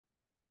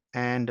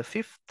And the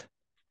fifth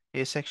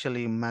is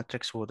actually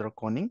matrix water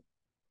coning.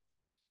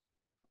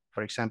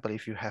 For example,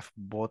 if you have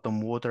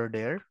bottom water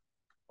there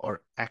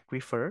or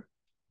aquifer,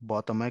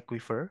 bottom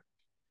aquifer,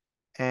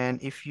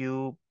 and if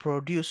you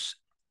produce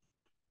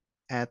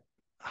at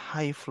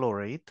high flow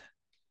rate,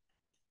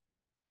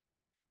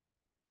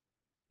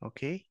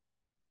 okay,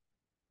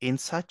 in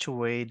such a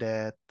way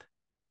that,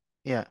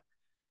 yeah,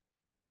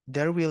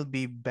 there will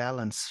be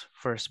balance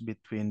first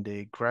between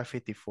the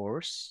gravity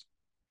force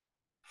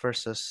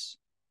versus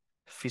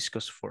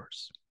viscous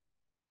force,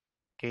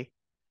 okay?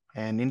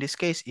 And in this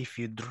case, if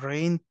you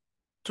drain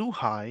too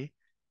high,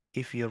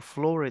 if your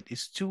flow rate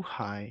is too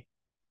high,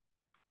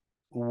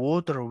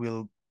 water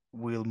will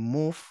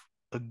move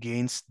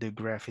against the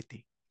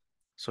gravity.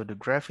 So the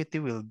gravity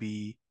will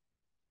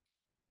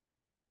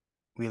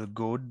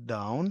go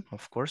down,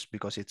 of course,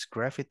 because it's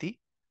gravity,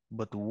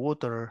 but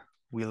water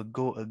will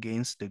go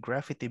against the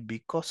gravity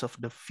because of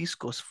the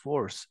viscous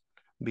force,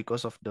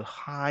 because of the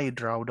high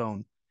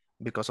drawdown,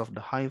 because of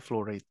the high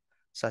flow rate,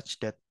 such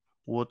that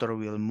water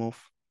will move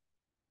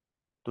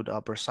to the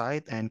upper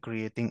side and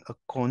creating a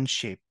cone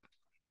shape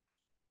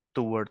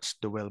towards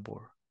the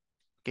wellbore.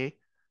 Okay,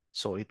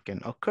 so it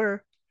can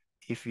occur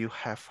if you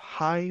have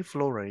high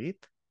flow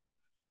rate,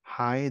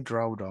 high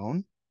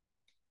drawdown,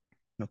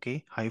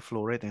 okay, high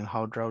flow rate and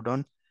high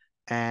drawdown,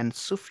 and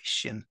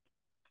sufficient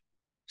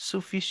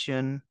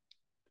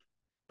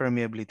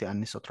permeability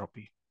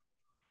anisotropy.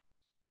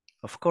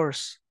 Of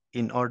course,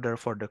 in order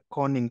for the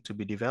coning to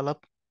be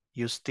developed,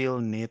 you still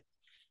need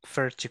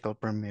vertical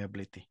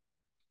permeability.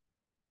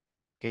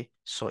 Okay,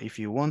 so if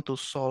you want to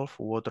solve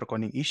water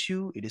coning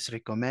issue, it is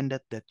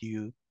recommended that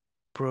you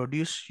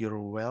produce your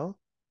well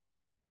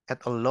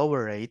at a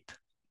lower rate,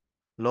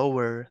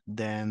 lower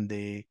than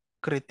the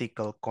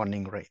critical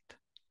coning rate.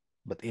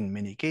 But in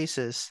many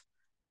cases,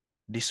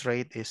 this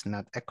rate is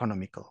not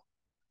economical.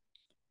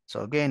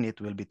 So again,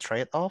 it will be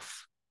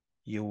trade-off.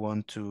 You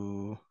want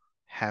to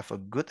have a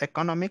good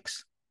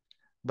economics,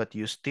 but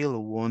you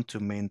still want to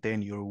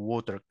maintain your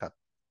water cut,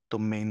 to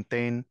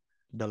maintain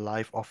the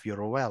life of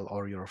your well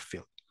or your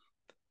field.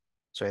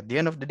 So at the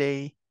end of the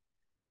day,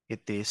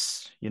 it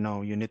is, you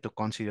need to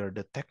consider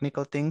the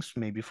technical things,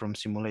 maybe from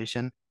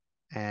simulation,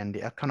 and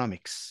the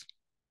economics.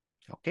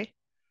 Okay,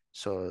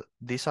 so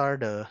these are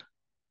the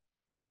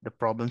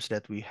problems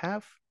that we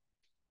have: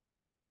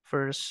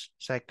 first,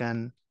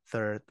 second,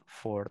 third,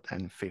 fourth,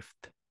 and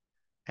fifth.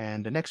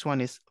 And the next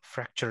one is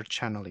fracture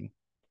channeling.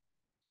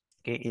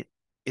 Okay,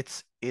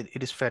 it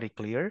is very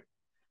clear.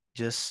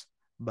 Just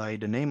by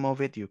the name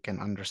of it, you can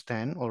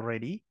understand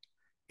already.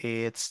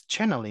 It's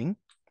channeling,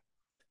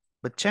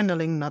 but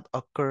channeling not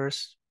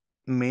occurs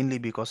mainly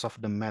because of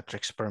the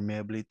matrix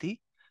permeability,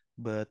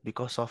 but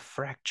because of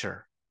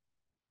fracture.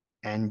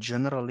 And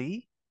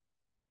generally,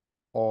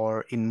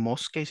 or in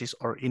most cases,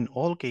 or in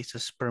all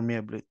cases,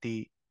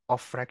 permeability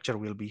of fracture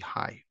will be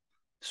high.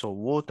 So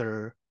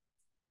water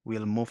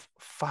will move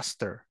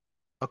faster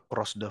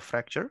across the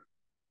fracture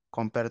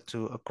compared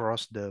to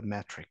across the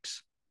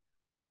matrix.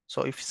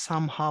 So if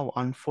somehow,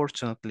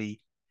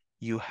 unfortunately,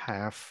 you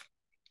have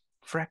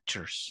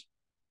fractures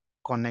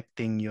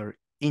connecting your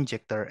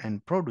injector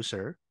and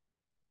producer,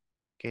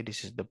 okay,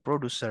 this is the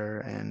producer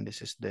and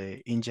this is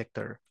the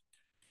injector.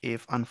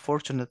 If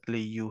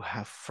unfortunately you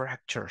have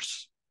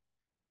fractures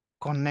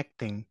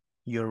connecting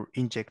your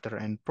injector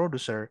and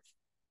producer,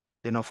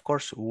 then of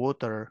course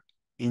water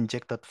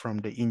injected from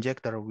the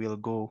injector will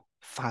go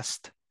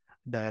fast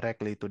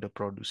directly to the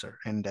producer,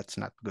 and that's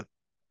not good.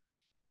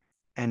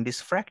 And this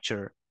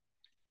fracture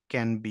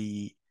can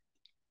be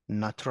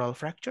natural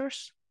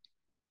fractures,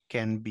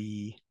 can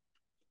be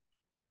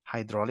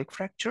hydraulic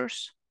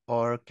fractures,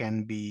 or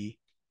can be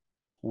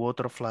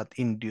water flood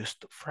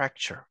induced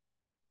fracture.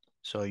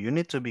 So you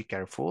need to be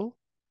careful,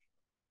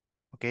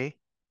 okay?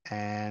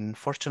 And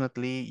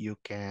fortunately, you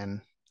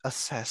can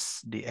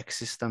assess the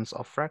existence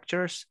of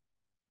fractures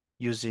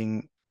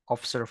using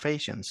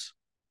observations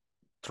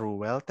through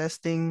well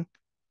testing,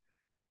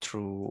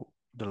 through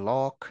the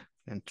log,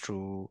 and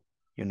through,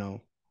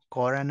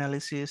 core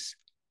analysis,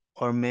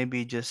 or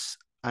maybe just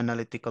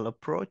analytical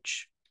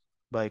approach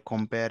by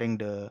comparing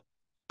the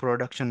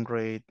production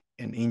rate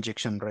and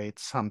injection rate,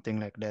 something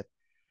like that.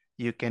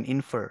 You can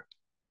infer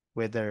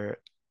whether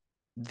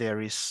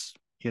there is,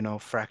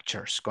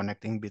 fractures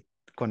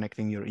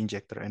connecting your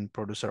injector and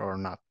producer or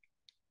not.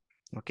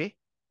 Okay,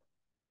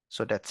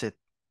 so that's it,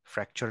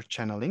 fracture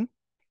channeling.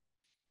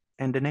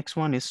 And the next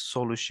one is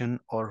solution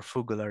or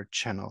Vugular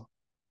channel.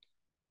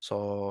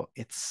 So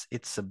it's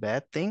a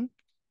bad thing.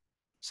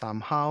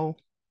 Somehow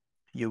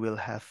you will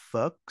have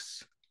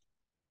bugs,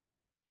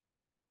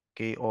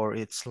 okay, or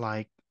it's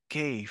like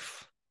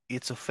cave.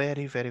 It's a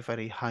very, very,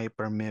 very high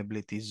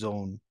permeability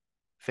zone,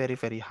 very,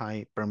 very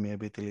high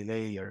permeability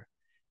layer.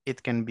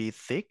 It can be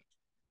thick,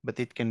 but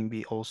it can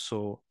be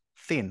also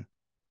thin.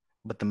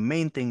 But the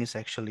main thing is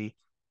actually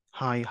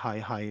high, high,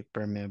 high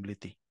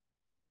permeability.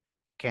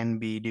 Can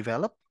be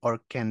developed or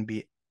can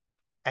be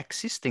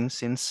existing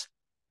since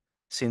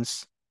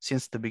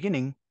the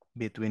beginning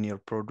between your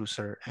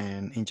producer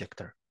and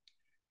injector.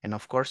 And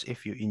of course,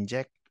 if you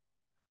inject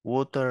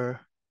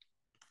water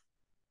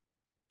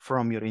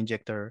from your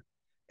injector,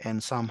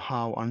 and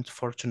somehow,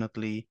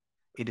 unfortunately,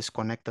 it is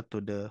connected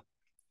to the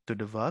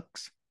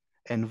VUX,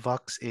 and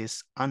VUX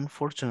is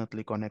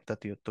unfortunately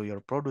connected to your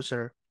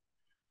producer,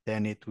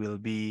 then it will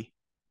be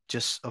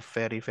just a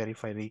very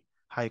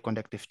high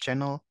conductive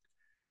channel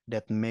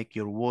that make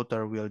your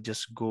water will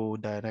just go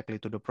directly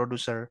to the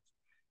producer,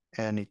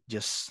 and it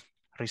just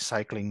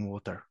recycling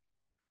water.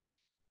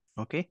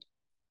 Okay,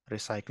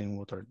 recycling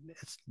water.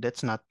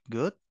 That's not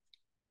good.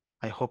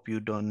 I hope you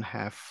don't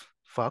have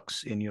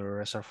VUX in your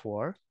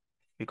reservoir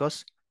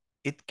because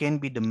it can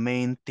be the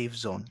main thief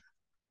zone.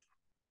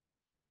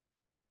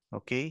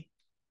 Okay,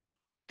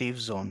 thief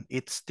zone.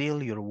 It's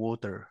still your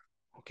water.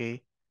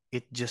 Okay,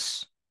 it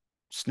just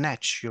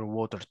snatch your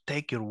water,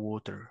 take your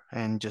water,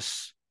 and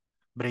just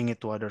bring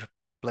it to other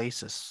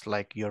places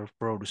like your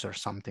produce or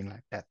something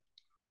like that.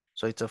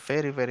 So it's a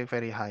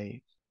very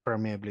high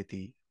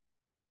permeability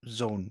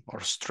zone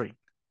or streak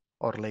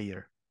or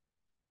layer.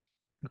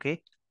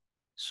 Okay,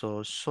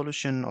 so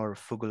solution or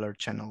Vugular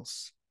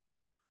channels.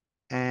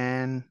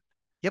 And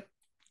yep,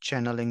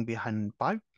 channeling behind pipe.